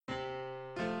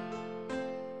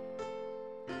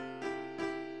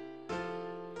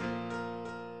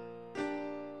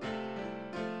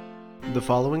The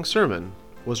following sermon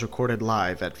was recorded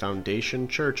live at Foundation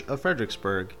Church of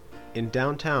Fredericksburg in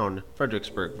downtown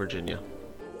Fredericksburg, Virginia.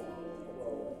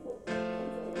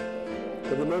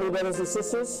 Good morning, brothers and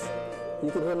sisters. You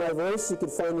can hear my voice. You can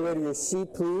find your way to your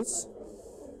seat, please.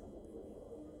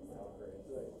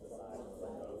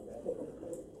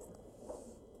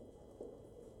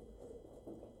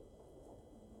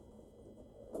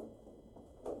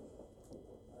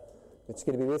 It's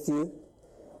good to be with you.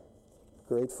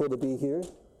 Grateful to be here.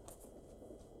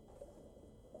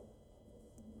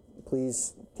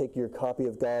 Please take your copy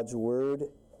of God's Word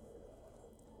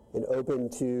and open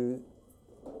to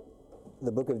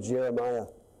the book of Jeremiah,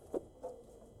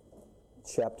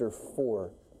 chapter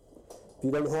 4. If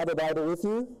you don't have a Bible with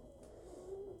you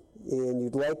and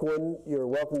you'd like one, you're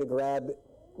welcome to grab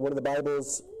one of the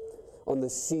Bibles on the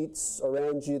seats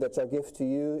around you. That's our gift to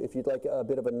you. If you'd like a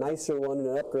bit of a nicer one and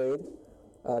an upgrade,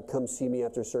 come see me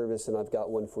after service, and I've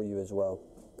got one for you as well.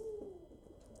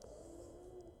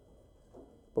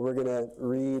 But we're going to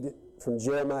read from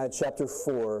Jeremiah chapter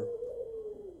 4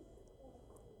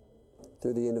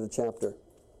 through the end of the chapter.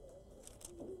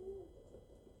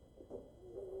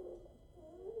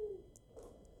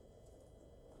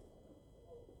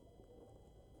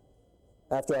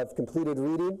 After I've completed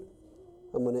reading,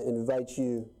 I'm going to invite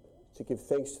you to give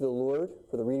thanks to the Lord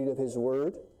for the reading of His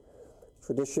Word.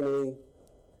 Traditionally,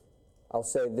 I'll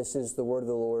say, "This is the word of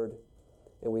the Lord,"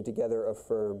 and we together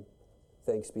affirm,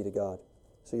 "Thanks be to God."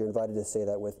 So you're invited to say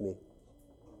that with me.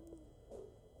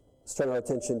 Let's turn our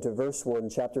attention to verse 1,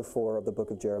 chapter 4 of the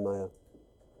book of Jeremiah.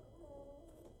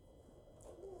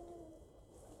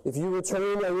 "If you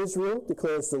return, O Israel,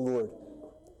 declares the Lord,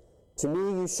 to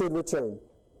me you should return.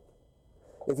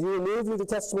 If you remove your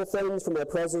detestable things from my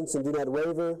presence and do not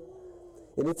waver,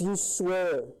 and if you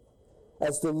swear,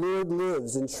 as the Lord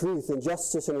lives, in truth and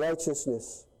justice and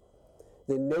righteousness,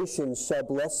 then nations shall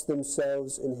bless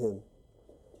themselves in him,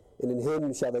 and in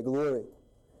him shall they glory.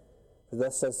 For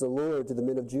thus says the Lord to the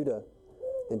men of Judah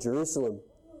and Jerusalem,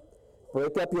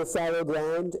 break up your fallow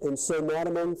ground and sow not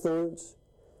among thorns.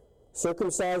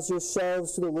 Circumcise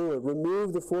yourselves to the Lord.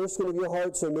 Remove the foreskin of your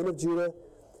hearts, O men of Judah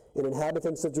and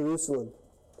inhabitants of Jerusalem,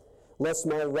 lest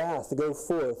my wrath go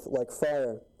forth like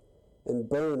fire, and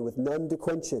burn with none to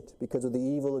quench it because of the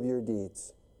evil of your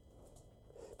deeds.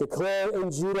 Declare in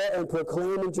Judah and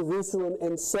proclaim in Jerusalem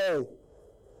and say,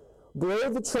 blow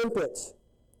the trumpet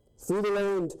through the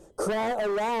land, cry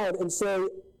aloud and say,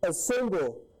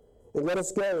 assemble, and let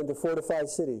us go into fortified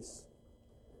cities.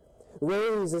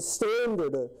 Raise a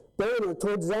standard, a banner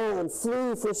toward Zion,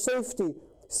 flee for safety,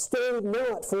 stay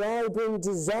not, for I bring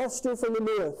disaster from the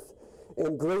north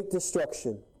and great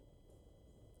destruction.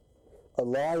 A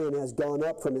lion has gone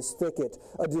up from his thicket.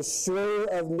 A destroyer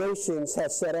of nations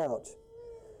has set out.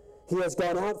 He has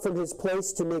gone out from his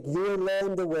place to make your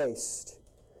land a waste.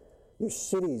 Your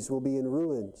cities will be in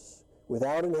ruins,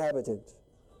 without inhabitant.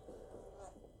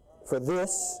 For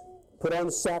this, put on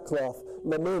sackcloth,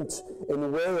 lament,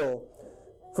 and wail.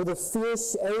 For the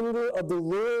fierce anger of the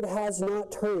Lord has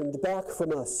not turned back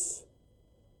from us.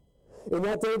 In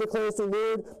that day, declares the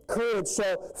Lord, courage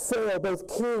shall fail both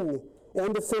king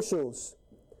and officials.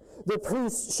 The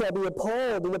priests shall be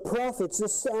appalled, and the prophets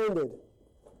astounded.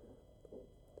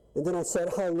 And then I said,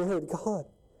 oh, Lord God,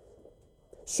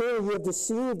 surely you have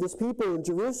deceived this people in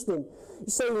Jerusalem,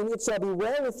 saying, it shall be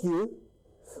well with you,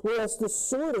 whereas the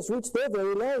sword has reached their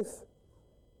very life.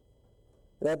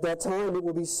 And at that time it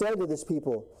will be said to this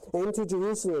people, and to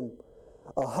Jerusalem,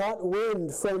 a hot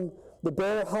wind from the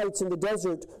bare heights in the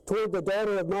desert toward the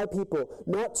daughter of my people,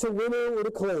 not to winnow or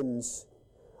to cleanse.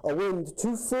 A wind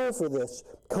too full for this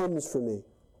comes from me.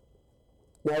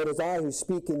 Now it is I who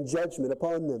speak in judgment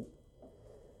upon them.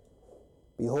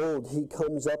 Behold, he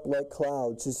comes up like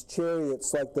clouds, his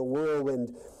chariots like the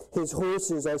whirlwind, his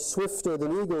horses are swifter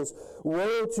than eagles.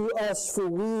 Woe to us, for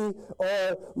we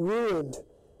are ruined.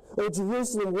 O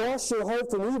Jerusalem, wash your heart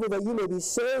from evil that you may be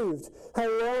saved. How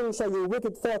long shall your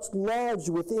wicked thoughts lodge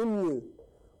within you?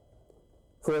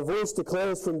 For a voice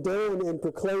declares from Dan and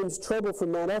proclaims trouble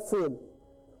from Mount Ephraim.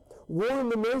 Warn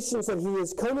the nations that he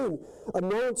is coming.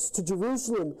 Announce to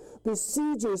Jerusalem,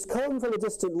 besiegers come from a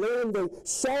distant land. They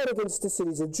shout against the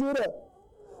cities of Judah.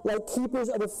 Like keepers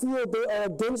of a field, they are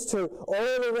against her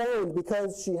all around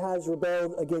because she has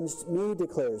rebelled against me,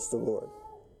 declares the Lord.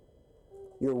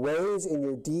 Your ways and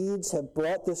your deeds have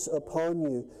brought this upon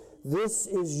you. This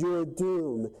is your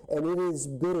doom, and it is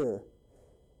bitter.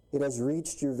 It has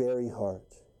reached your very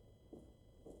heart.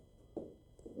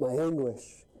 My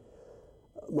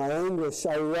anguish,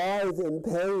 I writhe in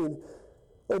pain.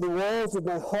 Oh, the walls of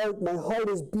my heart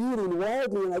is beating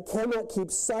wildly, and I cannot keep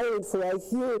silent, for I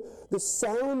hear the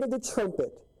sound of the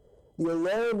trumpet, the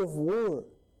alarm of war.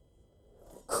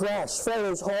 Crash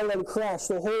follows hard on crash,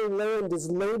 the whole land is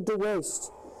laid to waste.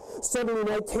 Suddenly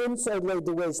my tents are laid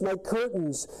to waste, my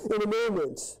curtains in a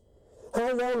moment.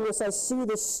 How long must I see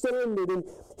the standard and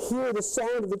hear the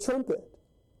sound of the trumpet?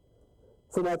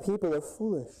 For my people are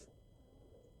foolish.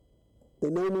 They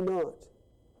know me not.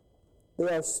 They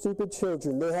are stupid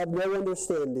children. They have no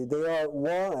understanding. They are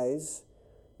wise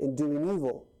in doing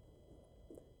evil.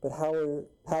 But how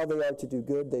they are to do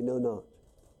good, they know not.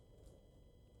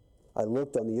 I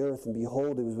looked on the earth, and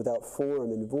behold, it was without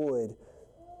form and void.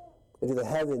 Into the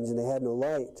heavens, and they had no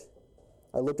light.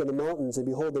 I looked on the mountains, and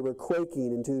behold, they were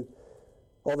quaking, into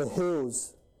all the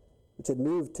hills which had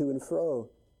moved to and fro.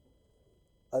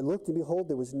 I looked, and behold,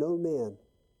 there was no man,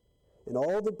 and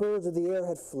all the birds of the air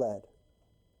had fled.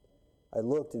 I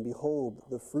looked, and behold,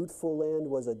 the fruitful land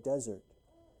was a desert,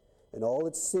 and all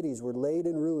its cities were laid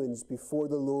in ruins before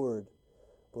the Lord,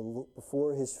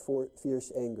 before his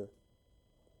fierce anger.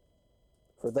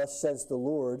 For thus says the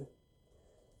Lord,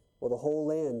 well, the whole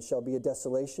land shall be a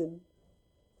desolation,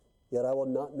 yet I will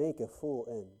not make a full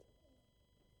end.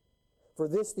 For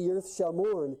this the earth shall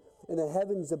mourn, and the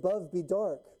heavens above be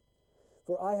dark.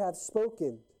 For I have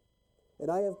spoken, and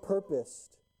I have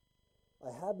purposed.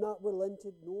 I have not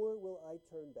relented, nor will I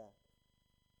turn back.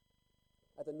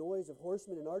 At the noise of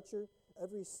horseman and archer,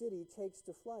 every city takes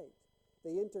to flight.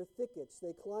 They enter thickets,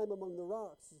 they climb among the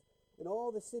rocks, and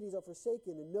all the cities are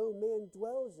forsaken, and no man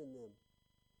dwells in them.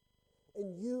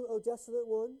 And you, O desolate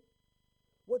one,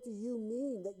 what do you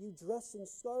mean that you dress in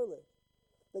scarlet,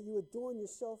 that you adorn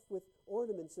yourself with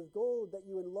ornaments of gold, that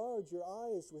you enlarge your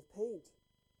eyes with paint?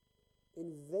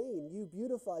 In vain you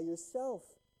beautify yourself.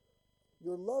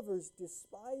 Your lovers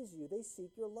despise you. They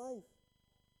seek your life.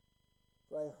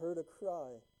 For I heard a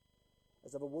cry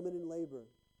as of a woman in labor,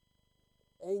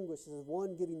 anguish as of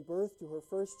one giving birth to her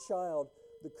first child,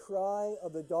 the cry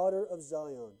of the daughter of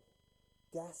Zion,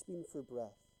 gasping for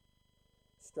breath,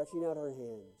 stretching out her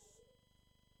hands.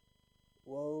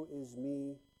 Woe is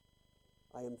me,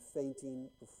 I am fainting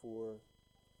before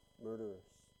murderers.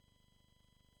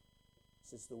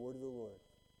 This is the word of the Lord.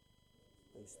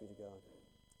 Thanks be to God.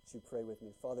 Would you pray with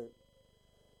me? Father,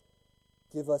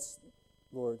 give us,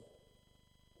 Lord,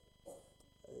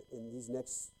 in these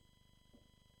next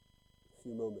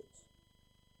few moments,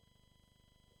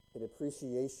 an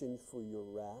appreciation for your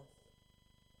wrath,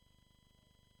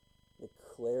 the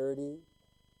clarity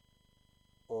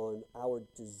on our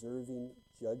deserving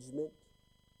judgment,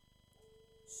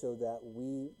 so that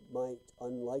we might,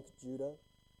 unlike Judah,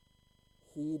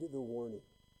 heed the warning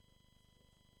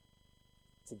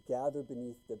to gather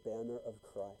beneath the banner of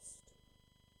Christ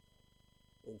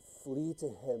and flee to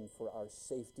him for our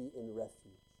safety and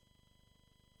refuge.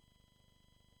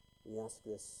 We ask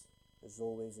this, as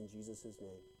always, in Jesus'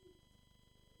 name.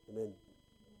 Amen.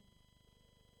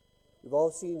 We've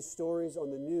all seen stories on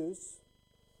the news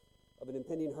of an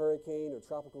impending hurricane or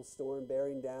tropical storm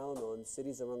bearing down on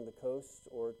cities along the coast,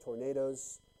 or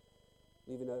tornadoes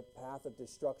leaving a path of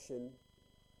destruction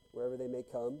wherever they may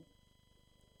come.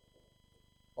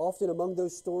 Often among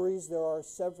those stories, there are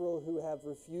several who have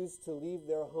refused to leave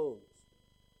their homes.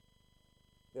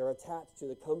 They're attached to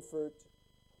the comfort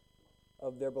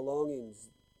of their belongings.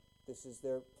 This is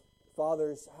their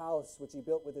father's house, which he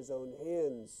built with his own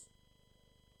hands.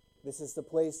 This is the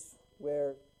place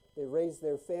where they raise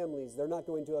their families. They're not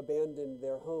going to abandon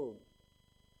their home.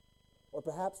 Or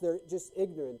perhaps they're just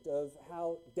ignorant of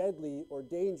how deadly or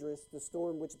dangerous the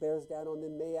storm which bears down on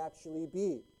them may actually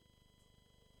be.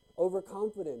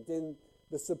 Overconfident in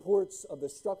the supports of the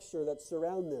structure that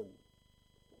surround them,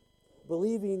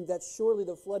 believing that surely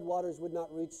the floodwaters would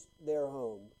not reach their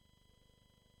home.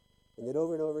 And then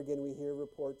over and over again we hear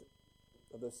report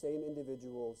of those same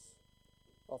individuals,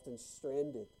 often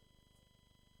stranded,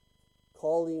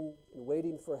 calling and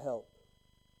waiting for help,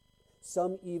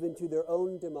 some even to their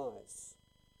own demise,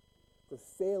 for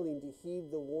failing to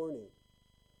heed the warning,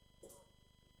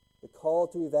 the call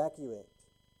to evacuate,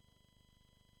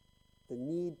 the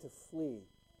need to flee.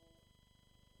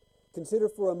 Consider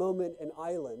for a moment an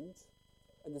island,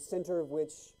 in the center of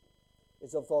which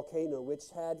is a volcano, which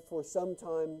had for some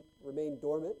time remained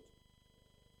dormant.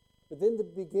 But then the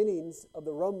beginnings of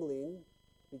the rumbling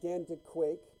began to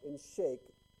quake and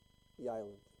shake the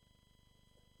island.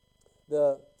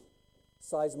 The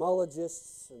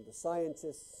seismologists and the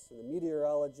scientists and the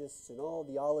meteorologists and all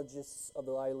the ologists of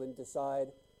the island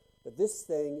decide that this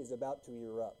thing is about to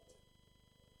erupt.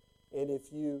 And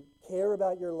if you care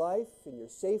about your life and your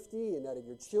safety and that of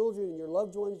your children and your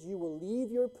loved ones, you will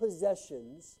leave your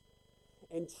possessions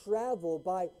and travel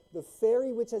by the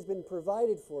ferry which has been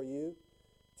provided for you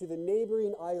to the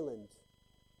neighboring island,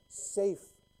 safe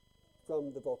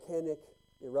from the volcanic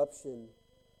eruption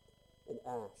and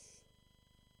ash.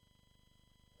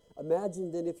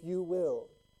 Imagine then, if you will,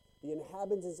 the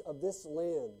inhabitants of this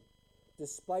land,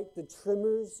 despite the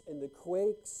tremors and the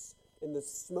quakes and the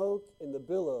smoke and the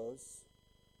billows,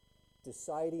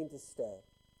 deciding to stay,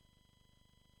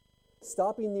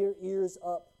 stopping their ears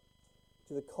up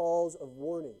to the calls of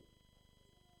warning.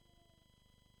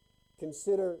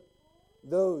 Consider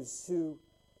those who,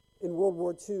 in World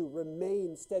War II,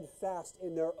 remained steadfast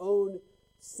in their own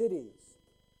cities,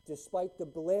 despite the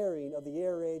blaring of the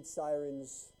air raid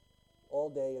sirens all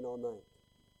day and all night.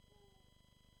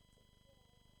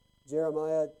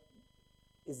 Jeremiah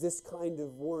is this kind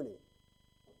of warning.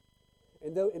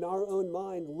 And though in our own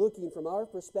mind, looking from our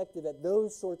perspective at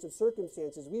those sorts of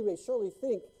circumstances, we may surely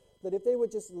think that if they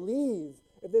would just leave,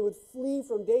 if they would flee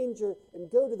from danger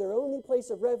and go to their only place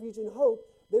of refuge and hope,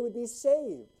 they would be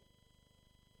saved.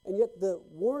 And yet the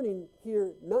warning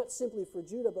here, not simply for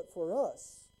Judah, but for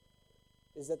us,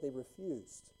 is that they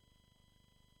refused.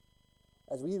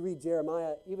 As we read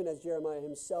Jeremiah, even as Jeremiah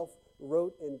himself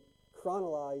wrote and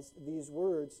chronologized these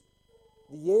words,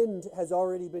 the end has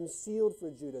already been sealed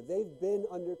for Judah. They've been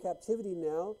under captivity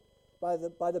now by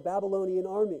the Babylonian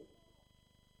army.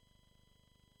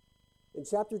 In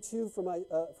chapter 2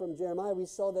 from Jeremiah, we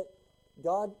saw that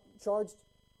God charged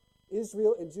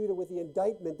Israel and Judah with the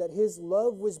indictment that his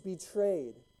love was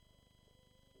betrayed.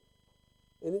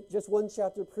 In just one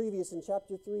chapter previous, in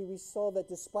chapter 3, we saw that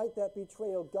despite that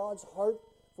betrayal, God's heart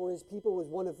for his people was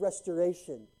one of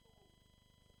restoration.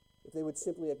 If they would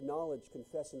simply acknowledge,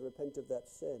 confess, and repent of that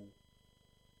sin,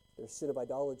 their sin of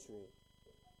idolatry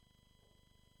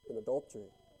and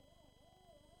adultery.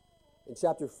 In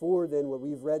chapter 4, then, what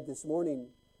we've read this morning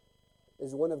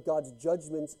is one of God's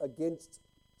judgments against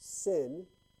sin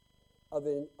of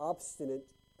an obstinate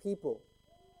people.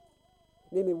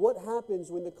 Namely, what happens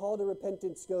when the call to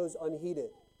repentance goes unheeded?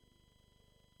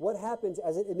 What happens,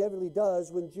 as it inevitably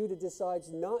does, when Judah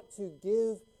decides not to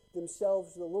give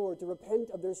themselves to the Lord, to repent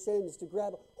of their sins, to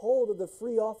grab hold of the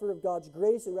free offer of God's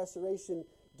grace and restoration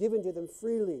given to them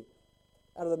freely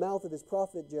out of the mouth of his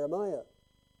prophet Jeremiah?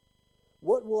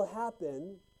 What will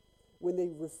happen when they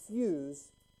refuse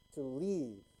to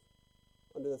leave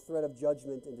under the threat of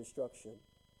judgment and destruction?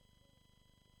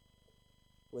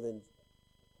 Well, then,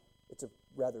 it's a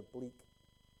rather bleak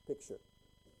picture.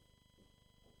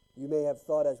 You may have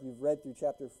thought, as we've read through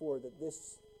chapter 4, that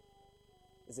this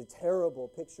is a terrible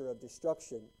picture of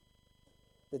destruction.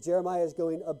 That Jeremiah is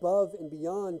going above and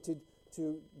beyond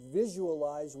to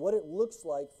visualize what it looks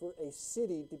like for a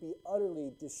city to be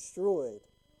utterly destroyed.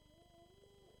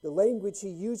 The language he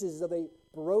uses is of a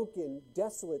broken,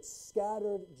 desolate,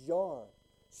 scattered jar,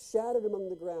 shattered among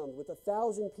the ground, with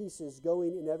 1,000 pieces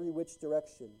going in every which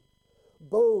direction.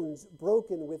 Bones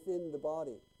broken within the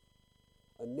body.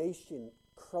 A nation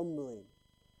crumbling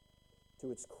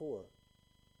to its core.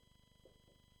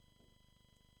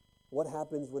 What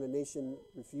happens when a nation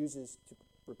refuses to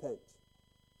repent?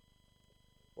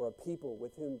 Or a people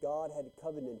with whom God had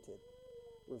covenanted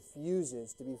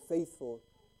refuses to be faithful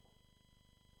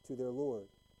to their Lord?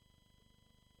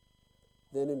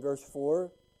 Then in verse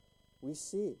 4, we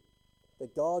see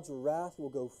that God's wrath will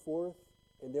go forth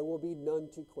and there will be none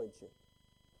to quench it.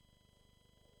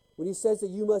 When he says that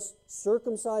you must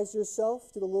circumcise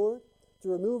yourself to the Lord, to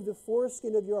remove the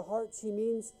foreskin of your hearts, he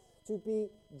means to be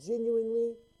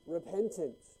genuinely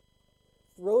repentant.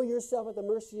 Throw yourself at the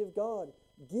mercy of God.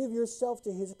 Give yourself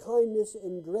to his kindness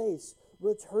and grace.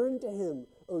 Return to him,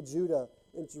 O Judah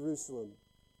and Jerusalem,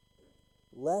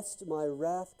 lest my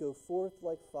wrath go forth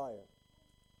like fire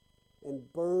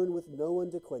and burn with no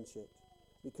one to quench it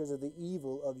because of the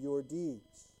evil of your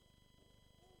deeds.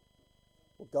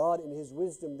 Well, God in his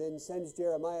wisdom then sends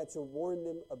Jeremiah to warn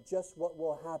them of just what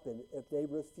will happen if they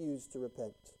refuse to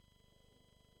repent.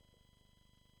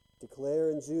 Declare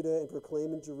in Judah and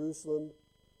proclaim in Jerusalem,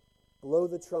 blow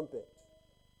the trumpet,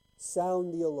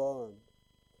 sound the alarm,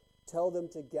 tell them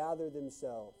to gather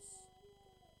themselves,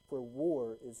 for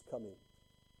war is coming.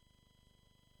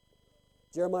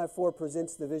 Jeremiah 4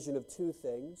 presents the vision of two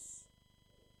things.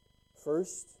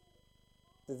 First,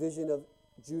 the vision of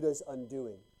Judah's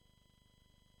undoing.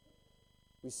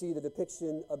 We see the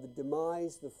depiction of the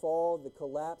demise, the fall, the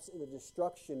collapse, and the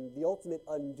destruction, the ultimate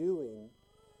undoing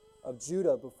of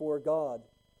Judah before God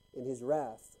in his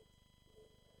wrath.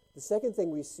 The second thing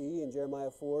we see in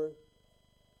Jeremiah 4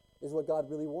 is what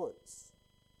God really wants.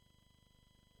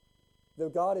 Though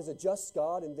God is a just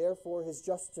God, and therefore his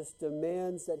justice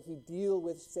demands that he deal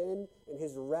with sin, and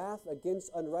his wrath against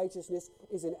unrighteousness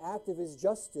is an act of his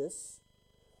justice,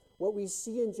 what we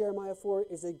see in Jeremiah 4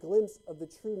 is a glimpse of the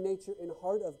true nature and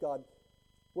heart of God.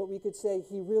 What we could say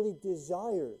he really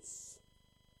desires.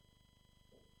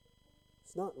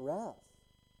 It's not wrath,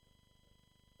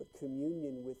 but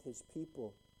communion with his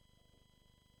people.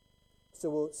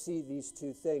 So we'll see these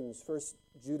two things. First,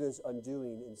 Judah's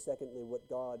undoing, and secondly, what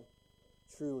God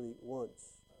truly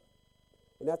wants.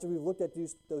 And after we've looked at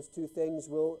those two things,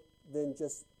 we'll then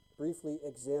just briefly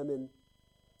examine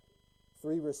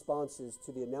three responses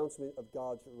to the announcement of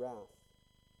God's wrath.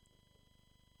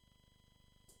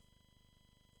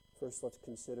 First, let's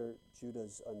consider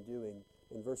Judah's undoing.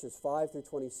 In verses 5 through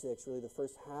 26, really the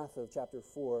first half of chapter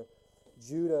 4,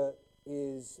 Judah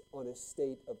is on a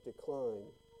state of decline.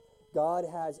 God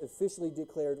has officially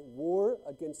declared war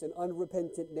against an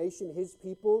unrepentant nation, his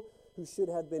people, who should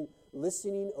have been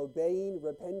listening, obeying,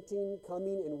 repenting,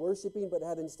 coming, and worshiping, but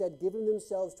have instead given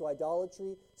themselves to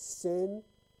idolatry, sin,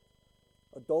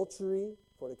 adultery,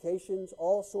 fornications,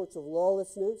 all sorts of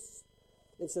lawlessness.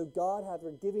 And so God,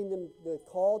 after giving them the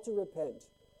call to repent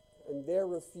and their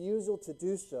refusal to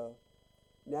do so,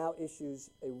 now issues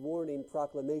a warning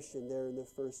proclamation there in the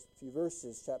first few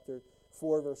verses, chapter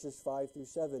 4, verses 5 through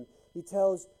 7. He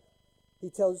tells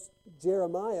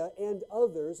Jeremiah and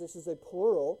others, this is a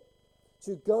plural,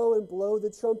 to go and blow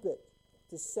the trumpet,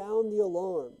 to sound the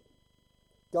alarm.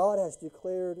 God has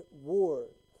declared war.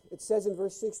 It says in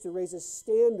verse 6 to raise a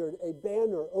standard, a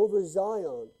banner over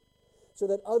Zion, so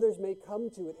that others may come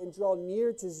to it and draw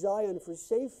near to Zion for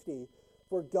safety,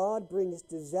 for God brings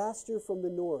disaster from the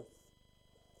north.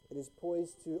 It is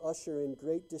poised to usher in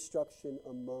great destruction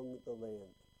among the land.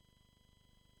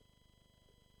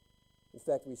 In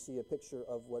fact, we see a picture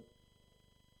of what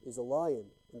is a lion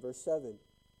in verse 7,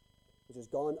 which has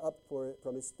gone up for it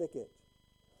from his thicket.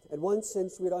 In one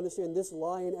sense, we'd understand this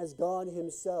lion as God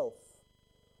himself,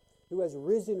 who has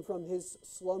risen from his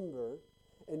slumber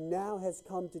and now has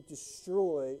come to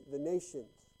destroy the nations.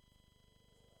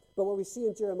 But what we see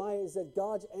in Jeremiah is that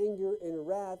God's anger and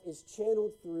wrath is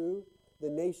channeled through the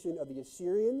nation of the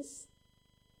Assyrians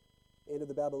and of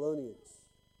the Babylonians.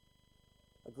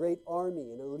 A great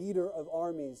army and a leader of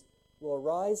armies will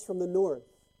arise from the north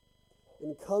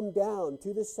and come down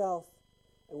to the south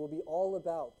and will be all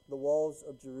about the walls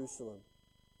of Jerusalem.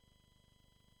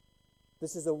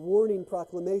 This is a warning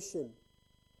proclamation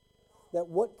that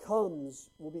what comes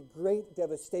will be great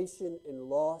devastation and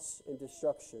loss and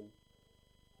destruction.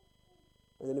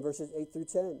 And then in verses 8 through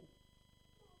 10,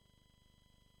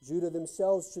 Judah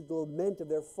themselves should lament of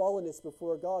their fallenness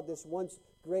before God, this once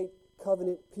great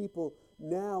covenant people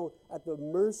now at the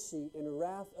mercy and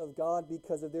wrath of God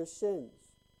because of their sins.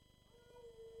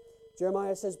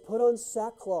 Jeremiah says, put on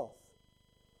sackcloth,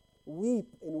 weep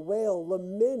and wail,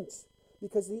 lament,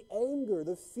 because the anger,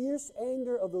 the fierce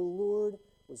anger of the Lord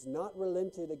was not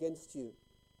relented against you,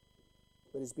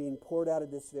 but is being poured out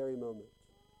at this very moment.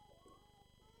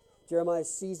 Jeremiah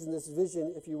sees in this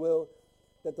vision, if you will,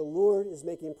 that the Lord is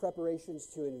making preparations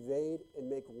to invade and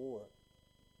make war.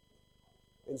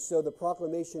 And so the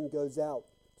proclamation goes out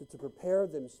to prepare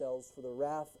themselves for the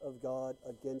wrath of God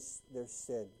against their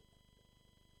sin.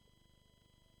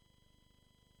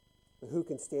 But who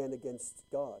can stand against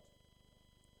God?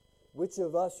 Which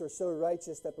of us are so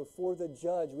righteous that before the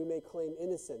judge we may claim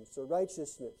innocence or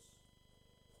righteousness?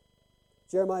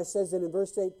 Jeremiah says then in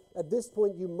verse 8, at this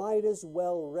point you might as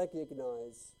well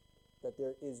recognize that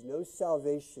there is no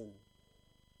salvation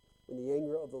when the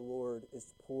anger of the Lord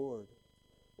is poured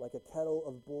like a kettle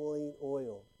of boiling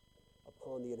oil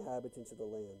upon the inhabitants of the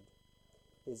land.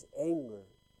 His anger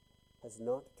has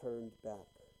not turned back.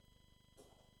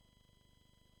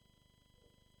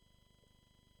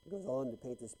 He goes on to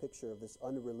paint this picture of this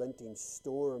unrelenting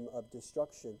storm of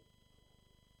destruction.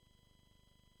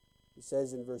 He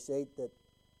says in verse 8 that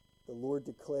the Lord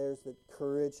declares that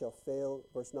courage shall fail.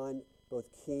 Verse 9, both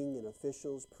king and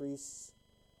officials, priests,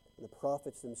 and the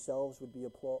prophets themselves would be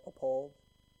appalled.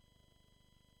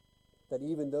 That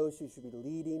even those who should be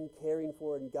leading, caring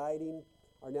for, and guiding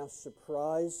are now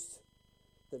surprised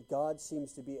that God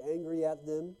seems to be angry at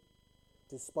them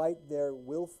despite their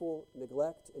willful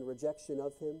neglect and rejection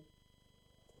of him.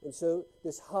 And so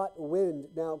this hot wind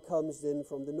now comes in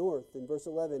from the north. In verse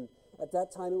 11, at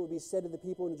that time it will be said to the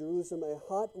people in Jerusalem, a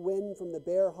hot wind from the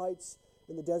bare heights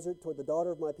in the desert toward the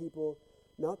daughter of my people,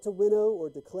 not to winnow or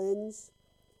to cleanse.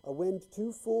 A wind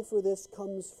too full for this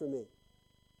comes for me.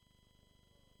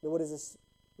 Now what does this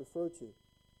refer to?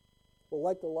 Well,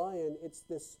 like the lion, it's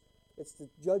the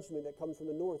judgment that comes from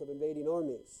the north of invading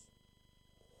armies.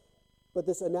 But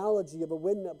this analogy of a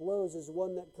wind that blows is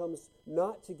one that comes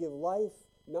not to give life,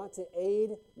 not to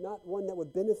aid, not one that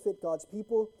would benefit God's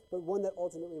people, but one that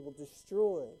ultimately will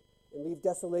destroy and leave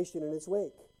desolation in its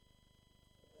wake.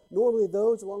 Normally,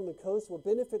 those along the coast will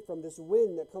benefit from this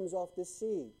wind that comes off this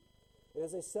sea. And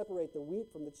as they separate the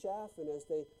wheat from the chaff, and as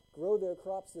they grow their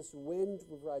crops, this wind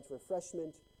provides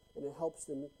refreshment, and it helps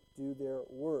them do their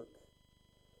work.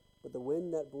 But the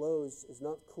wind that blows is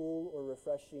not cool or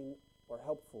refreshing or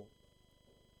helpful,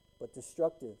 but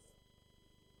destructive.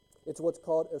 It's what's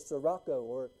called a sirocco,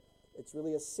 or it's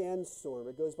really a sandstorm.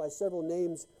 It goes by several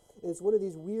names, and it's one of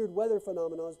these weird weather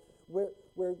phenomena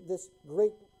where this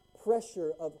great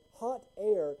pressure of hot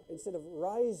air, instead of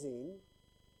rising,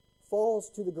 falls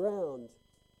to the ground.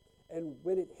 And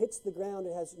when it hits the ground,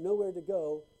 it has nowhere to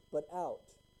go but out.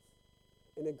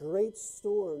 And a great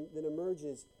storm then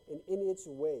emerges, and in its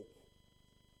wake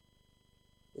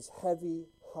is heavy,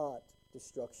 hot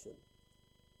destruction.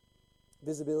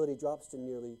 Visibility drops to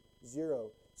nearly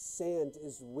zero. Sand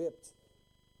is whipped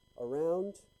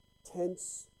around.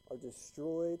 Tents are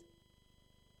destroyed.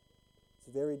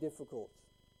 It's very difficult.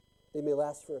 They may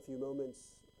last for a few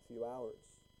moments, a few hours.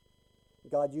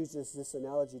 God uses this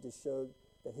analogy to show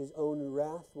that his own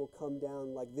wrath will come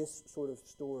down like this sort of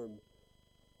storm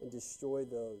and destroy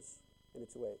those in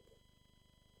its wake.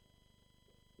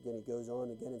 Again, he goes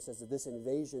on again and says that this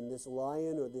invasion, this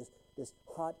lion or this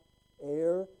hot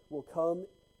air will come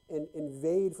and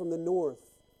invade from the north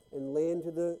and land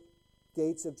to the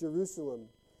gates of Jerusalem,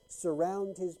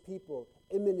 surround his people.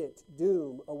 Imminent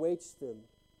doom awaits them.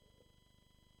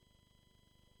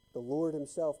 The Lord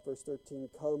himself, verse 13,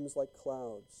 comes like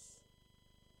clouds.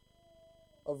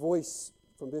 A voice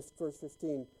from verse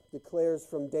 15 declares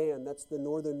from Dan, that's the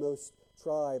northernmost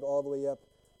tribe all the way up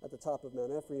at the top of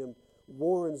Mount Ephraim,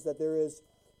 warns that there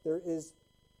is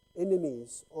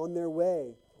enemies on their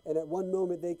way. And at one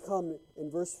moment they come, in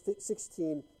verse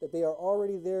 16, that they are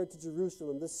already there to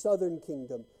Jerusalem, the southern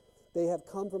kingdom. They have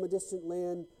come from a distant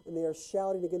land, and they are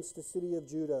shouting against the city of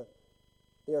Judah.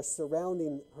 They are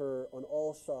surrounding her on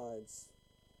all sides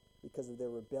because of their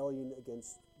rebellion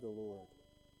against the Lord.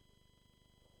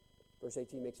 Verse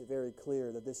 18 makes it very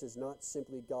clear that this is not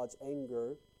simply God's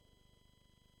anger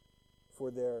for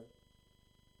their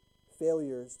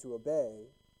failures to obey,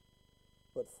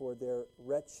 but for their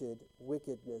wretched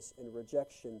wickedness and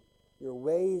rejection. Your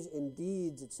ways and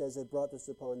deeds, it says, have brought this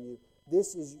upon you.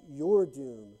 This is your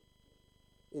doom.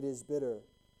 It is bitter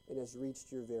and has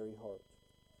reached your very heart.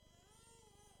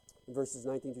 In verses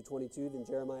 19 to 22, then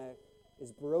Jeremiah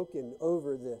is broken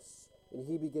over this, and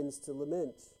he begins to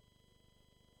lament.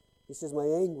 He says, my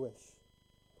anguish,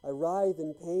 I writhe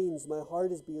in pains, my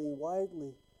heart is beating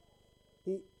wildly.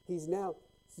 He's now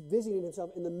visiting himself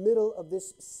in the middle of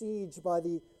this siege by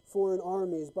the foreign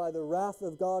armies, by the wrath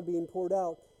of God being poured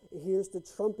out. He hears the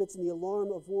trumpets and the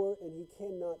alarm of war, and he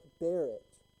cannot bear it.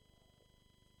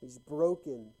 He's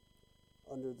broken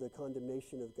under the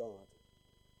condemnation of God.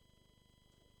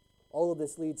 All of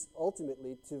this leads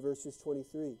ultimately to verses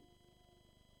 23.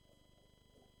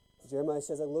 Jeremiah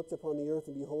says, I looked upon the earth,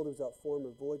 and behold, it was without form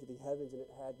or void to the heavens, and it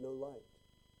had no light.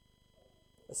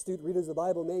 Astute readers of the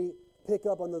Bible may pick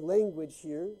up on the language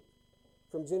here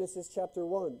from Genesis chapter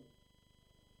 1.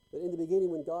 That in the beginning,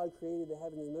 when God created the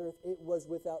heavens and the earth, it was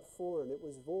without form, it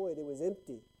was void, it was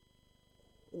empty.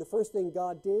 And the first thing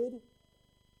God did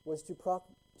was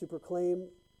to proclaim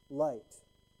light.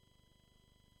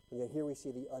 And yet here we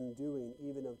see the undoing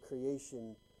even of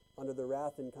creation under the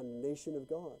wrath and condemnation of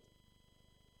God.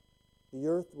 The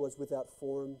earth was without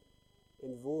form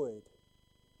and void.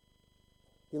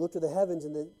 He looked at the heavens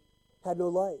and they had no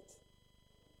light.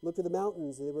 Looked at the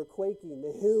mountains and they were quaking.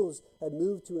 The hills had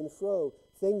moved to and fro.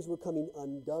 Things were coming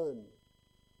undone.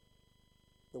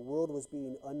 The world was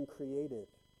being uncreated.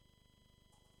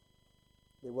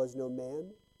 There was no man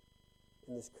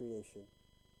in this creation.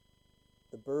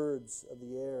 The birds of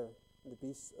the air and the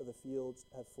beasts of the fields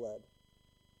have fled.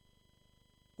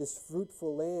 This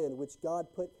fruitful land which God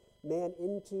put man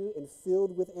into and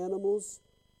filled with animals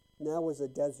now was a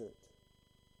desert.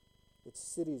 Its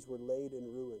cities were laid in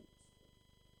ruins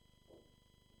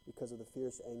because of the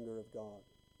fierce anger of God.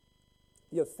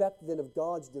 The effect then of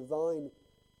God's divine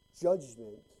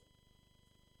judgment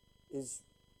is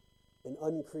an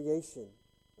uncreation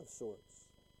of sorts.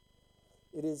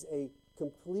 It is a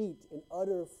complete and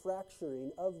utter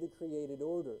fracturing of the created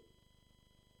order.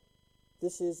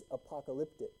 This is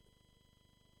apocalyptic.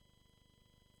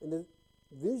 And the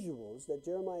visuals that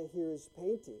Jeremiah here is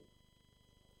painting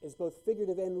is both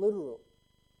figurative and literal.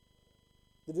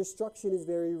 The destruction is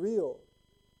very real.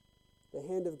 The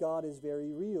hand of God is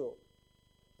very real.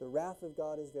 The wrath of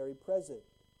God is very present.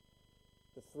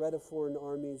 The threat of foreign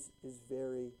armies is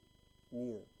very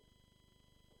near.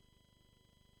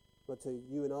 But to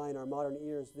you and I, in our modern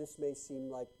ears, this may seem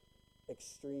like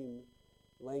extreme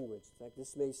language. In fact,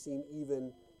 this may seem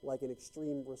even like an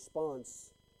extreme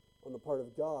response on the part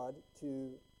of God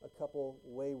to a couple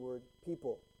wayward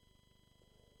people.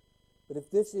 But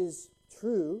if this is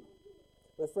true,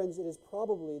 my friends, it is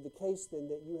probably the case then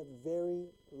that you have very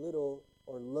little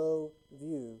or low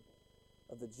view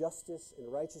of the justice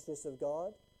and righteousness of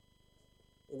God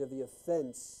and of the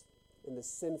offense and the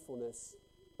sinfulness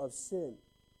of sin.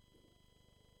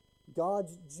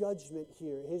 God's judgment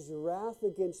here, his wrath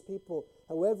against people,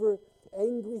 however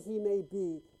angry he may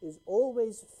be, is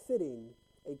always fitting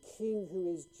a king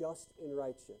who is just and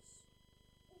righteous.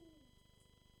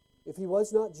 If he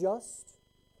was not just,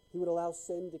 he would allow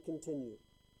sin to continue.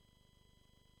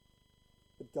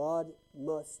 But God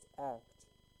must act.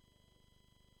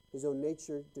 His own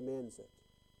nature demands it.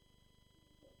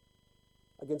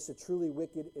 Against a truly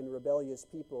wicked and rebellious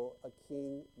people, a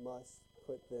king must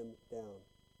put them down.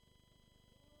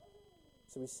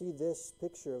 So we see this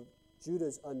picture of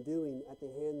Judah's undoing at the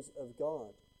hands of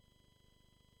God.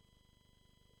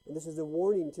 And this is a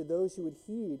warning to those who would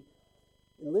heed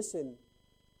and listen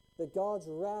that God's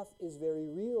wrath is very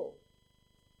real.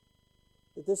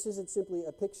 That this isn't simply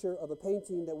a picture of a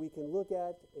painting that we can look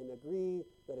at and agree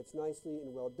that it's nicely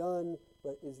and well done,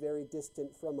 but is very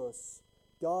distant from us.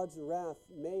 God's wrath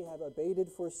may have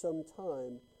abated for some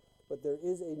time, but there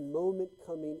is a moment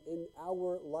coming in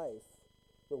our life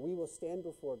where we will stand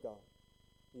before God,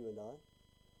 you and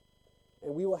I,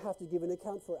 and we will have to give an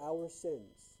account for our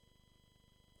sins.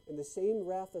 And the same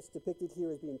wrath that's depicted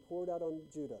here as being poured out on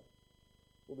Judah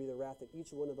will be the wrath that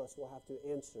each one of us will have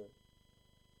to answer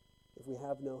if we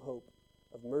have no hope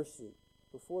of mercy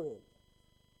before him.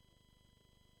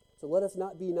 So let us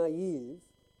not be naive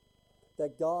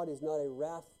that God is not a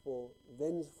wrathful,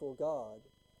 vengeful God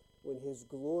when his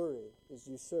glory is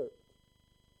usurped.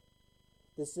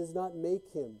 This does not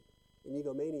make him an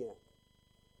egomaniac.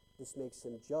 This makes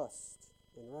him just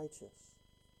and righteous.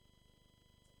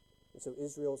 And so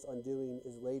Israel's undoing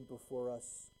is laid before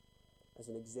us as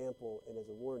an example and as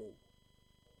a warning.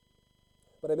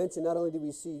 But I mentioned not only do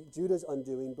we see Judah's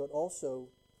undoing, but also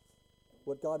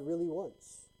what God really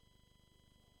wants.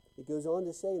 He goes on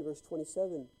to say in verse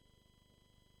 27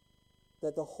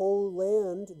 that the whole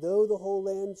land, though the whole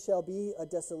land shall be a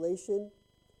desolation,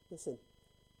 listen,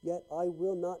 yet I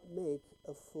will not make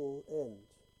a full end.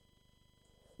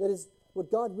 That is,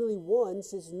 what God really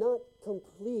wants is not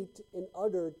complete and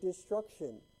utter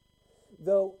destruction.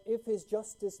 Though if his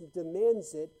justice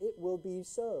demands it, it will be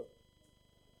so.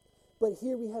 But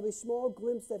here we have a small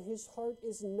glimpse that his heart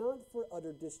is not for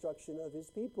utter destruction of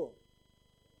his people.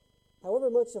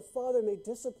 However much a father may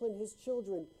discipline his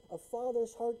children, a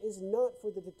father's heart is not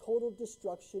for the total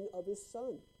destruction of his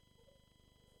son,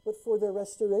 but for their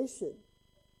restoration.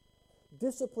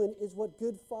 Discipline is what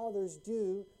good fathers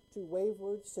do to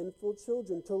wayward, sinful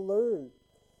children, to learn.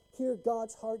 Here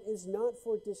God's heart is not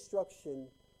for destruction,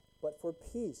 but for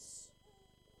peace.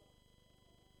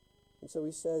 And so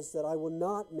he says that I will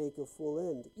not make a full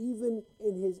end. Even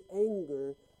in his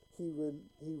anger, he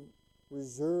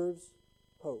reserves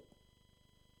hope.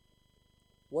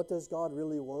 What does God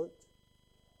really want?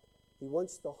 He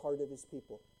wants the heart of his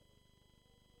people.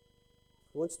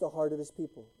 He wants the heart of his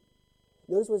people.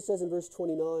 Notice what it says in verse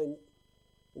 29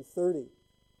 and 30. It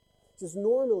says,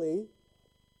 normally,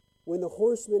 when the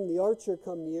horseman and the archer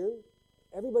come near,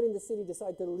 everybody in the city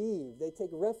decide to leave. They take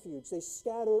refuge. They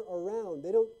scatter around.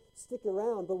 They don't stick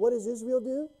around. But what does Israel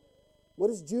do? What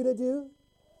does Judah do?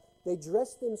 They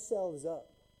dress themselves up.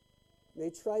 They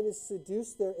try to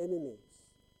seduce their enemies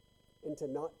into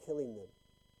not killing them.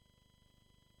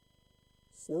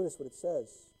 Just notice what it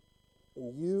says.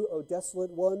 And you, O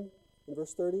desolate one, in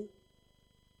verse 30,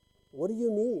 what do you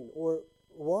mean? Or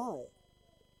why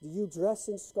do you dress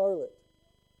in scarlet,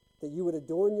 that you would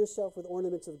adorn yourself with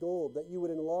ornaments of gold, that you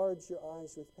would enlarge your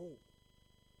eyes with paint?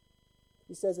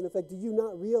 He says, in effect, do you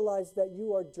not realize that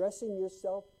you are dressing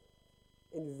yourself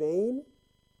in vain?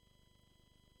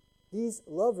 These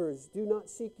lovers do not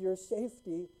seek your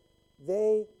safety.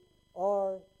 They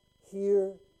are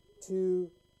here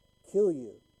to kill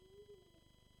you.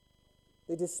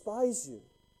 They despise you.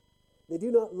 They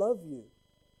do not love you.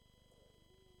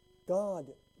 God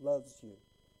loves you,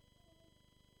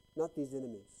 not these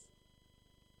enemies.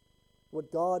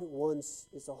 What God wants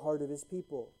is the heart of his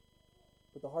people.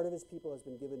 But the heart of his people has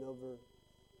been given over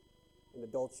in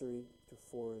adultery to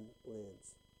foreign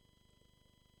lands.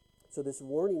 So this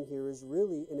warning here is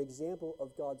really an example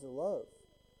of God's love.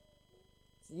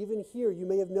 So even here, you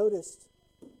may have noticed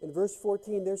In verse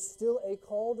 14, there's still a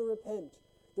call to repent.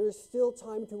 There is still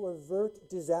time to avert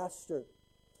disaster.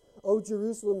 O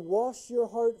Jerusalem, wash your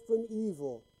heart from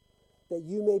evil, that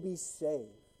you may be saved.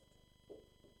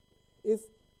 If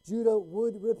Judah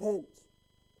would repent,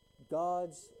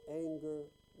 God's anger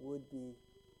would be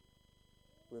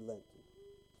relented.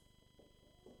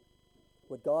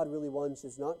 What God really wants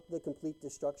is not the complete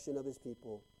destruction of his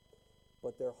people,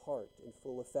 but their heart and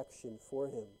full affection for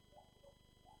him.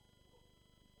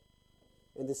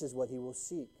 And this is what he will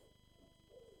seek,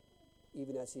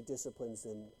 even as he disciplines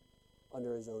them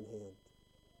under his own hand.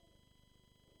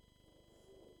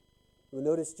 We'll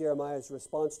notice Jeremiah's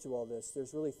response to all this.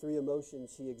 There's really three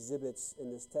emotions he exhibits in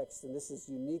this text, and this is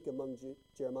unique among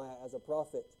Jeremiah as a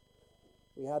prophet.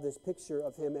 We have this picture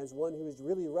of him as one who is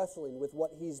really wrestling with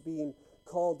what he's being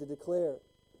called to declare.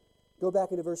 Go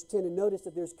back into verse 10 and notice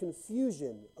that there's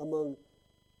confusion among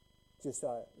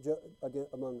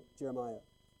Jeremiah.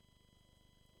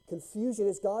 Confusion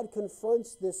as God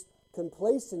confronts this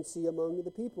complacency among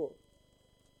the people.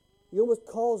 He almost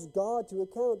calls God to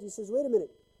account. He says, wait a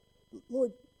minute,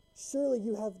 Lord, surely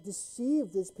you have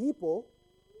deceived this people,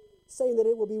 saying that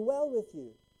it will be well with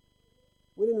you,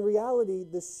 when in reality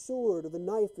the sword or the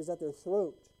knife is at their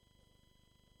throat.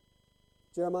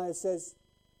 Jeremiah says,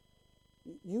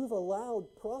 you've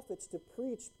allowed prophets to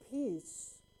preach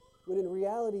peace, when in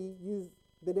reality you've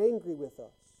been angry with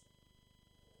us.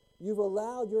 You've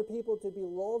allowed your people to be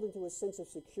lulled into a sense of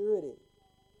security,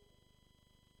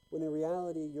 when in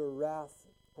reality your wrath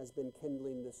has been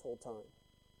kindling this whole time.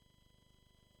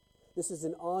 This is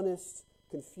an honest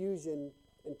confusion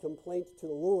and complaint to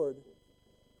the Lord,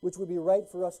 which would be right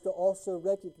for us to also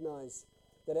recognize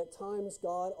that at times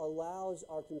God allows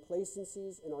our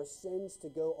complacencies and our sins to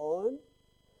go on,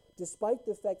 despite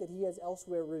the fact that he has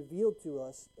elsewhere revealed to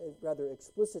us, rather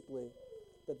explicitly,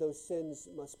 that those sins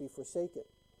must be forsaken.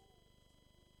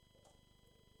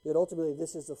 Yet ultimately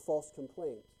this is a false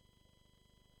complaint,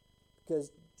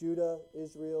 because Judah,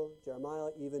 Israel,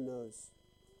 Jeremiah even knows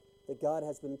that God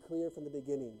has been clear from the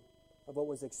beginning of what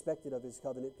was expected of his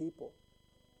covenant people.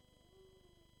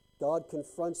 God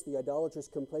confronts the idolatrous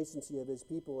complacency of his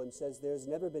people and says, there's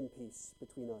never been peace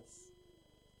between us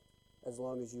as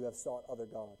long as you have sought other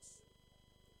gods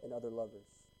and other lovers.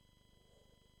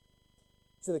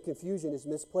 So the confusion is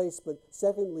misplaced, but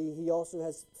secondly, he also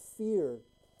has fear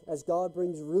as God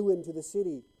brings ruin to the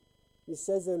city. He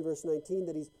says there in verse 19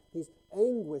 that he's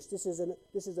anguished. This is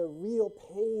a real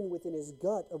pain within his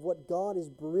gut of what God is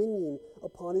bringing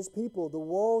upon his people. The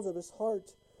walls of his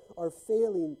heart are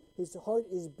failing. His heart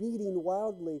is beating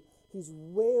wildly. He's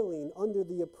wailing under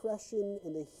the oppression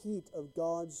and the heat of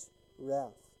God's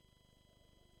wrath.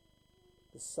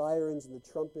 The sirens and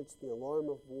the trumpets, the alarm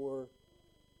of war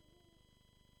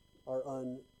are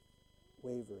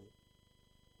unwavering.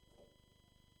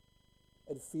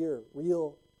 And fear,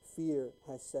 real fear,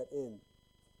 has set in.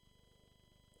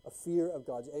 A fear of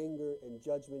God's anger and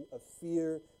judgment, a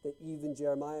fear that even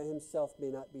Jeremiah himself may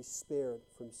not be spared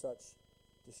from such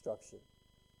destruction.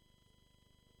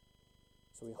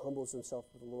 So he humbles himself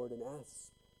with the Lord and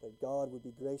asks that God would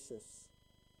be gracious.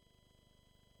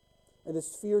 And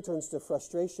this fear turns to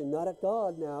frustration, not at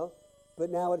God now, but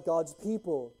now at God's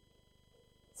people.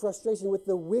 Frustration with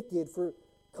the wicked for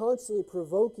constantly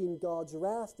provoking God's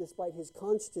wrath despite his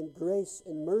constant grace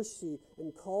and mercy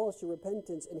and calls to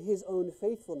repentance and his own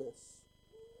faithfulness.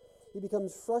 He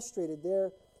becomes frustrated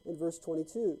there in verse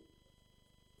 22.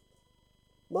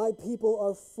 My people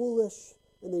are foolish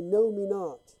and they know me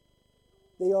not.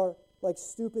 They are like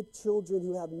stupid children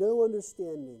who have no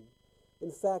understanding.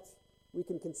 In fact, we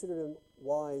can consider them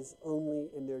wise only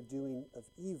in their doing of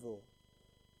evil,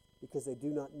 because they do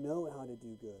not know how to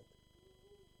do good.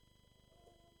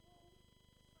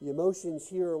 The emotions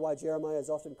here are why Jeremiah is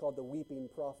often called the weeping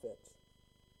prophet,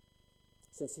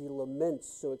 since he laments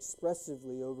so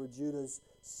expressively over Judah's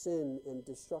sin and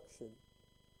destruction.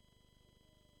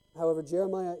 However,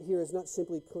 Jeremiah here is not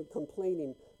simply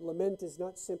complaining. Lament is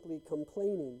not simply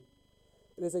complaining.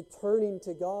 It is a turning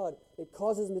to God. It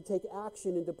causes him to take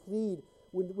action and to plead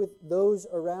with those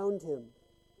around him.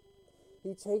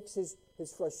 He takes his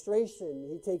frustration,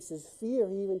 he takes his fear,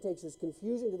 he even takes his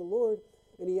confusion to the Lord,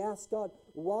 and he asks God,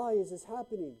 why is this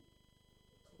happening?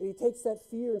 And he takes that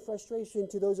fear and frustration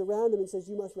to those around him and says,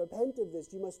 you must repent of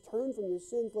this, you must turn from your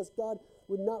sins, lest God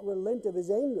would not relent of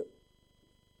his anger.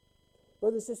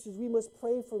 Brothers and sisters, we must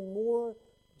pray for more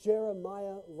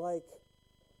Jeremiah-like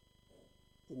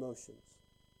emotions,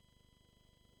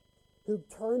 who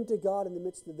turn to God in the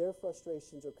midst of their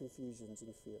frustrations or confusions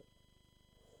and fear,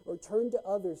 or turn to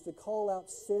others to call out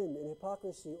sin and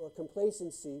hypocrisy or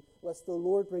complacency, lest the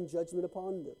Lord bring judgment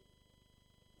upon them.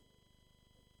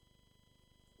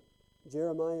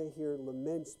 Jeremiah here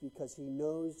laments because he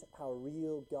knows how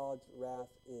real God's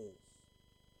wrath is.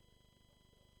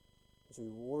 So he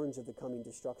warns of the coming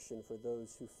destruction for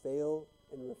those who fail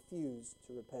and refuse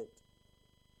to repent.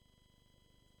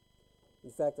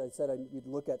 In fact, I said we'd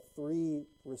look at 3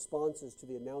 responses to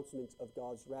the announcement of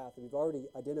God's wrath, and we've already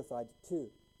identified 2.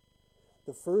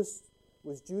 The first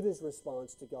was Judah's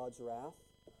response to God's wrath,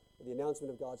 or the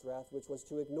announcement of God's wrath, which was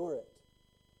to ignore it.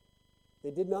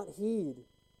 They did not heed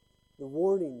the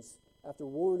warnings after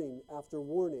warning after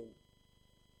warning,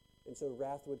 and so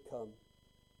wrath would come.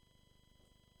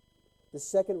 The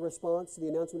second response to the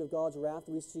announcement of God's wrath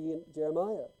we see in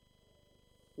Jeremiah,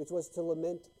 which was to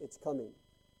lament its coming,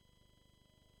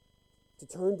 to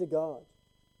turn to God,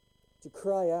 to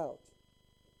cry out,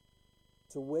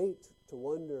 to wait, to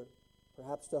wonder,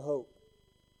 perhaps to hope.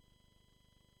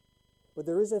 But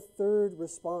there is a third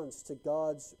response to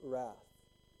God's wrath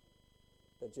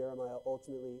that Jeremiah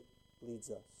ultimately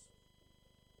leads us,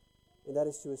 and that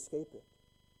is to escape it.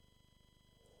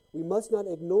 We must not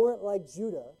ignore it like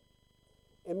Judah,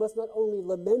 and must not only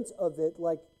lament of it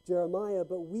like Jeremiah,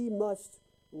 but we must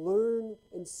learn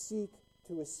and seek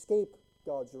to escape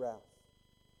God's wrath.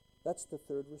 That's the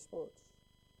third response.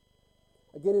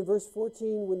 Again, in verse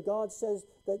 14, when God says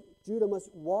that Judah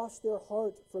must wash their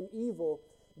heart from evil,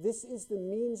 this is the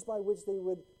means by which they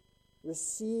would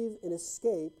receive and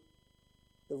escape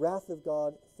the wrath of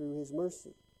God through his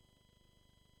mercy.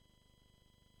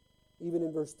 Even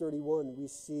in verse 31, we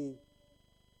see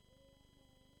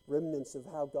remnants of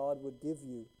how God would give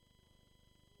you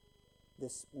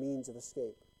this means of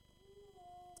escape.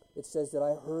 It says that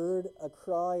I heard a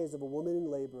cry as of a woman in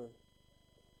labor,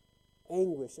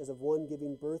 anguish as of one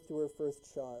giving birth to her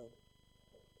first child,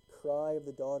 cry of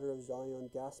the daughter of Zion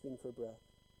gasping for breath,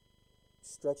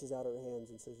 stretches out her hands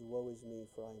and says, woe is me,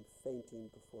 for I am fainting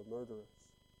before murderers.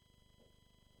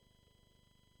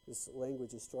 This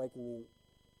language is strikingly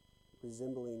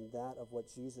resembling that of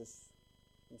what Jesus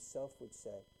himself would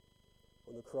say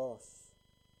on the cross,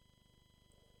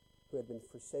 who had been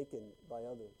forsaken by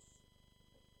others,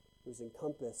 who was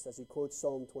encompassed, as he quotes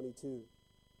Psalm 22,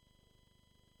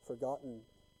 forgotten,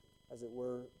 as it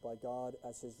were, by God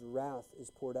as his wrath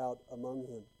is poured out among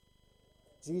him.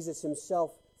 Jesus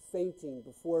himself fainting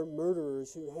before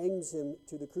murderers who hangs him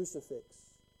to the crucifix.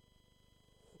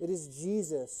 It is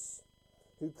Jesus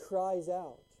who cries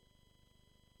out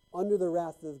under the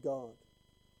wrath of God,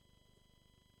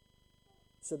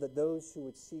 so that those who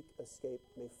would seek escape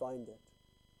may find it.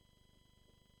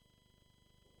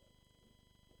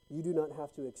 You do not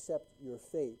have to accept your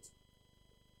fate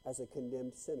as a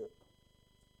condemned sinner.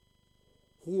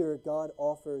 Here, God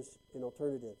offers an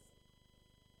alternative.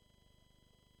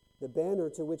 The banner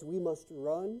to which we must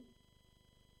run,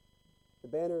 the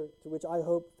banner to which I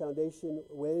Hope Foundation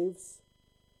waves,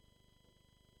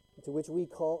 to which we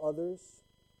call others,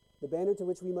 the banner to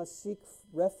which we must seek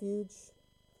refuge,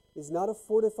 is not a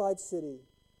fortified city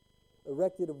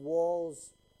erected of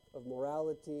walls of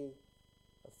morality,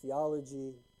 of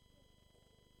theology.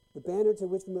 The banner to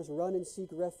which we must run and seek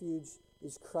refuge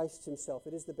is Christ himself.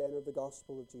 It is the banner of the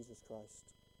gospel of Jesus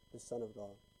Christ, the Son of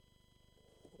God.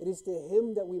 It is to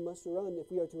him that we must run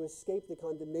if we are to escape the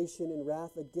condemnation and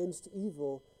wrath against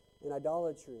evil and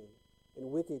idolatry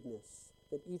and wickedness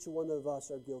that each one of us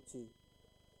are guilty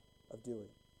of doing.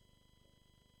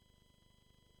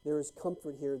 There is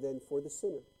comfort here then for the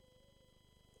sinner,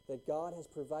 that God has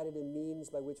provided a means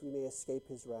by which we may escape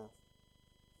his wrath,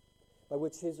 by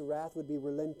which his wrath would be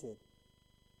relented,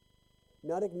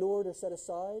 not ignored or set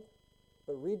aside,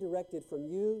 but redirected from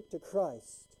you to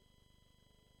Christ,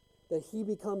 that he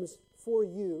becomes for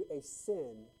you a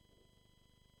sin,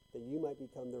 that you might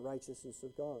become the righteousness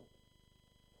of God,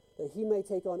 that he may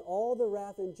take on all the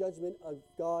wrath and judgment of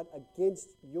God against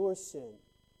your sin,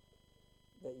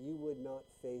 that you would not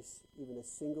face even a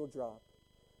single drop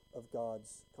of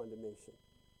God's condemnation.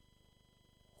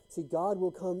 See, God will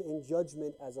come in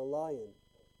judgment as a lion,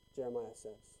 Jeremiah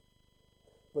says.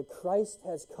 But Christ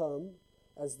has come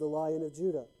as the Lion of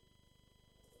Judah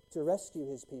to rescue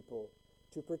his people,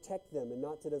 to protect them and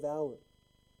not to devour.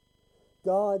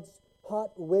 God's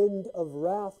hot wind of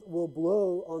wrath will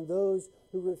blow on those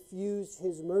who refuse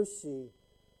his mercy.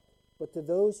 But to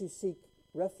those who seek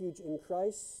refuge in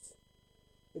Christ,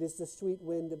 it is the sweet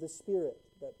wind of the Spirit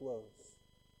that blows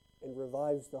and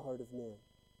revives the heart of man.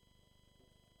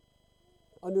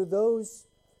 Under those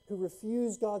who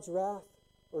refuse God's wrath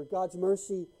or God's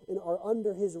mercy and are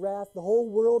under his wrath, the whole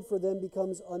world for them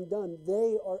becomes undone.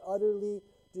 They are utterly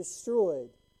destroyed.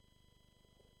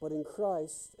 But in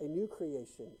Christ, a new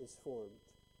creation is formed.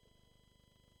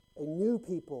 A new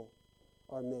people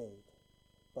are made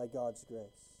by God's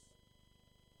grace.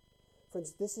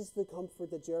 Friends, this is the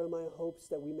comfort that Jeremiah hopes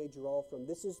that we may draw from.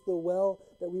 This is the well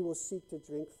that we will seek to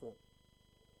drink from.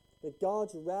 That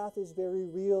God's wrath is very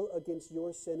real against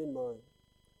your sin and mine.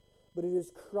 But it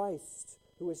is Christ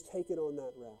who has taken on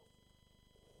that wrath.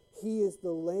 He is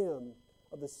the Lamb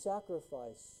of the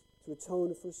sacrifice to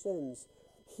atone for sins.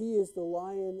 He is the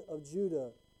Lion of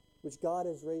Judah, which God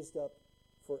has raised up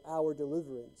for our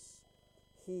deliverance.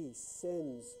 He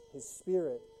sends His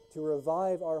Spirit to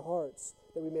revive our hearts,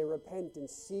 that we may repent and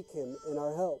seek Him in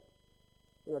our help,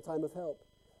 in our time of help.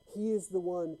 He is the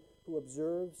one who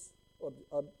absorbs,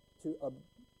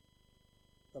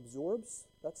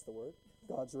 that's the word,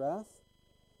 God's wrath,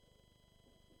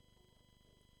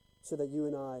 so that you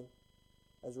and I,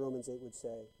 as Romans 8 would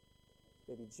say,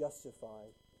 may be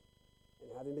justified.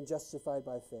 And having been justified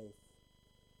by faith,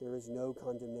 there is no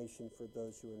condemnation for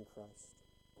those who are in Christ.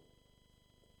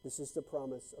 This is the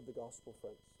promise of the gospel,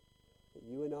 friends, that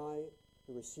you and I,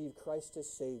 who receive Christ as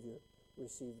Savior,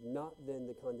 receive not then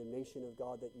the condemnation of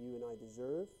God that you and I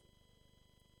deserve,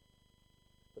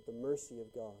 but the mercy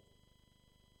of God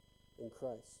in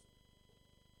Christ.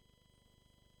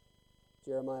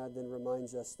 Jeremiah then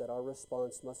reminds us that our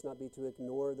response must not be to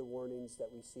ignore the warnings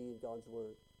that we see in God's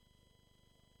Word,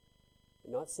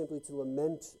 and not simply to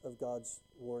lament of God's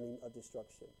warning of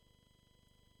destruction,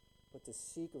 but to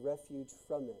seek refuge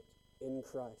from it in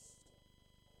Christ.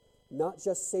 Not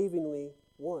just savingly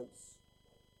once,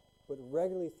 but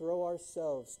regularly throw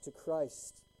ourselves to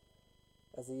Christ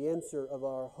as the answer of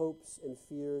our hopes and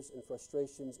fears and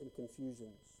frustrations and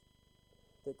confusions.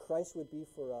 That Christ would be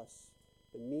for us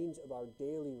the means of our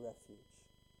daily refuge.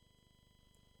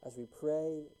 As we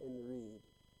pray and read,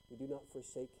 we do not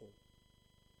forsake Him.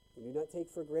 We do not take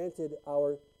for granted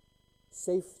our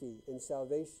safety in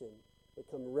salvation, but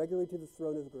come regularly to the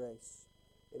throne of grace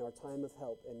in our time of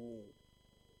help and need,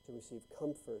 to receive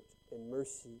comfort and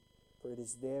mercy, for it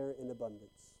is there in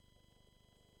abundance.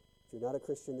 If you're not a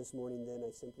Christian this morning, then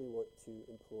I simply want to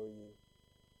implore you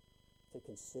to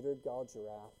consider God's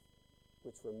wrath,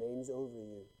 which remains over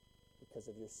you because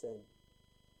of your sin.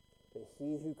 That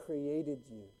He who created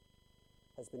you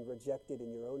has been rejected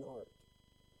in your own heart.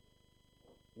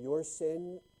 Your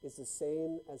sin is the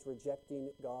same as rejecting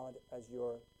God as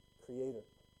your Creator.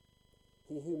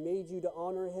 He who made you to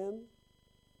honor Him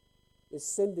is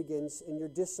sinned against in your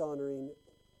dishonoring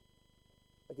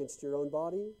against your own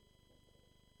body,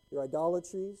 your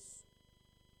idolatries,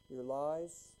 your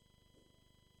lies,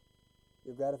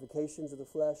 your gratifications of the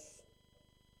flesh.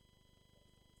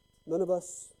 None of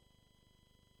us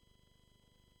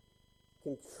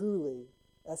can truly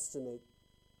estimate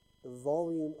the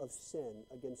volume of sin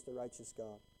against the righteous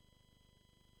God.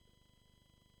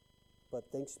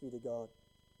 But thanks be to God,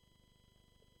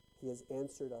 He has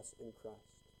answered us in Christ.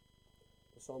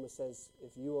 The psalmist says,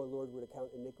 if you, O Lord, were to count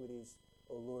iniquities,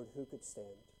 O Lord, who could stand?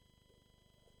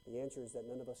 The answer is that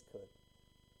none of us could.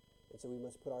 And so we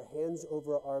must put our hands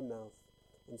over our mouth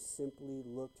and simply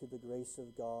look to the grace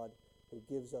of God, who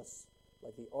gives us,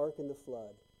 like the ark in the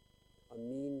flood, a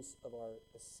means of our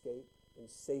escape and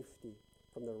safety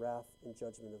from the wrath and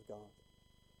judgment of God.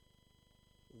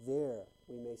 There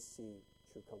we may see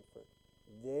true comfort.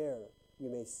 There we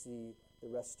may see the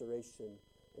restoration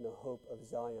and the hope of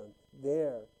Zion.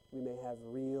 There we may have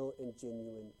real and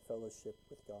genuine fellowship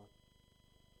with God.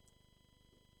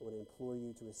 I want to implore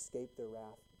you to escape the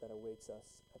wrath that awaits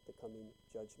us at the coming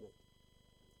judgment.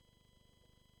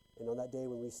 And on that day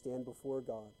when we stand before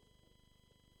God,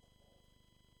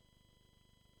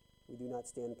 we do not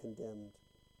stand condemned,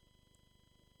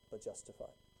 but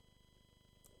justified.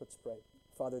 Let's pray.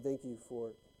 Father, thank you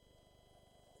for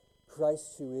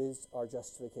Christ, who is our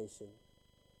justification.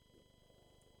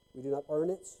 We do not earn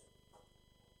it.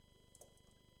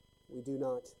 We do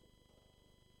not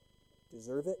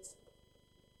deserve it.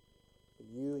 But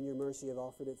you in your mercy have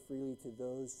offered it freely to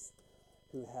those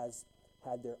who has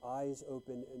had their eyes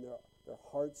opened and their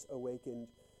hearts awakened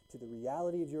to the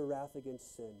reality of your wrath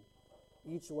against sin.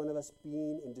 Each one of us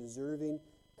being in deserving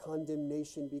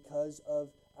condemnation because of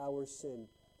our sin.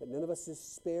 But none of us is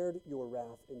spared your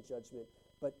wrath and judgment,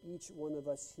 but each one of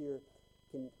us here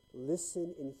can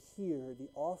listen and hear the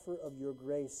offer of your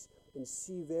grace and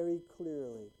see very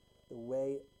clearly the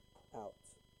way out.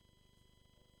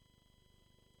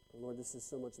 Lord, this is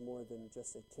so much more than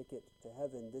just a ticket to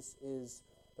heaven. This is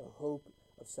the hope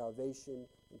of salvation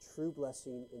and true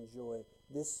blessing and joy.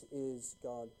 This is,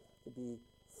 God, to be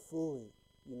fully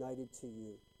united to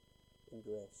you in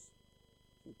grace.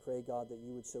 We pray, God, that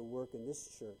you would so work in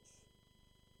this church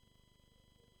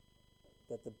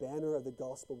that the banner of the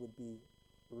gospel would be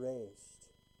raised,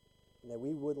 and that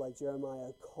we would, like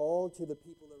Jeremiah, call to the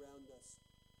people around us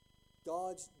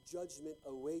God's judgment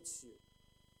awaits you.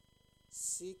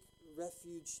 Seek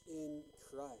refuge in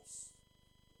Christ.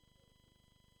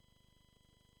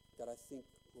 God, I think,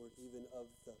 Lord, even of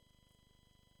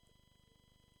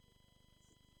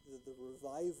the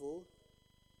revival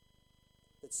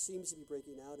that seems to be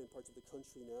breaking out in parts of the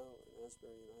country now in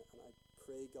Asbury, and I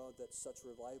pray, God, that such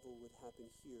revival would happen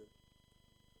here.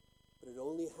 But it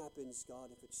only happens,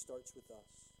 God, if it starts with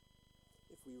us,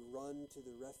 if we run to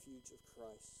the refuge of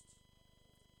Christ,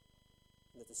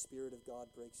 and that the Spirit of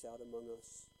God breaks out among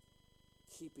us,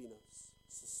 keeping us,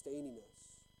 sustaining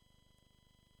us,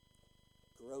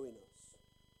 growing us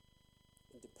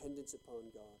in dependence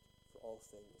upon God for all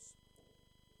things.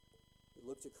 We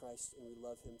look to Christ and we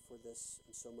love him for this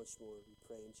and so much more. We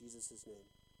pray in Jesus' name.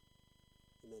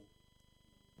 Amen.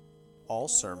 All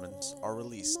sermons are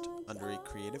released under a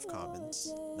Creative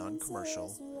Commons,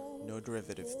 non-commercial, no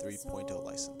derivative 3.0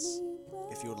 license.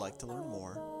 If you would like to learn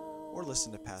more or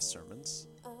listen to past sermons,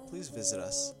 please visit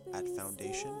us at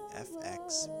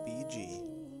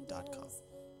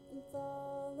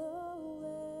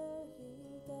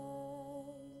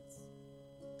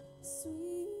foundationfxbg.com.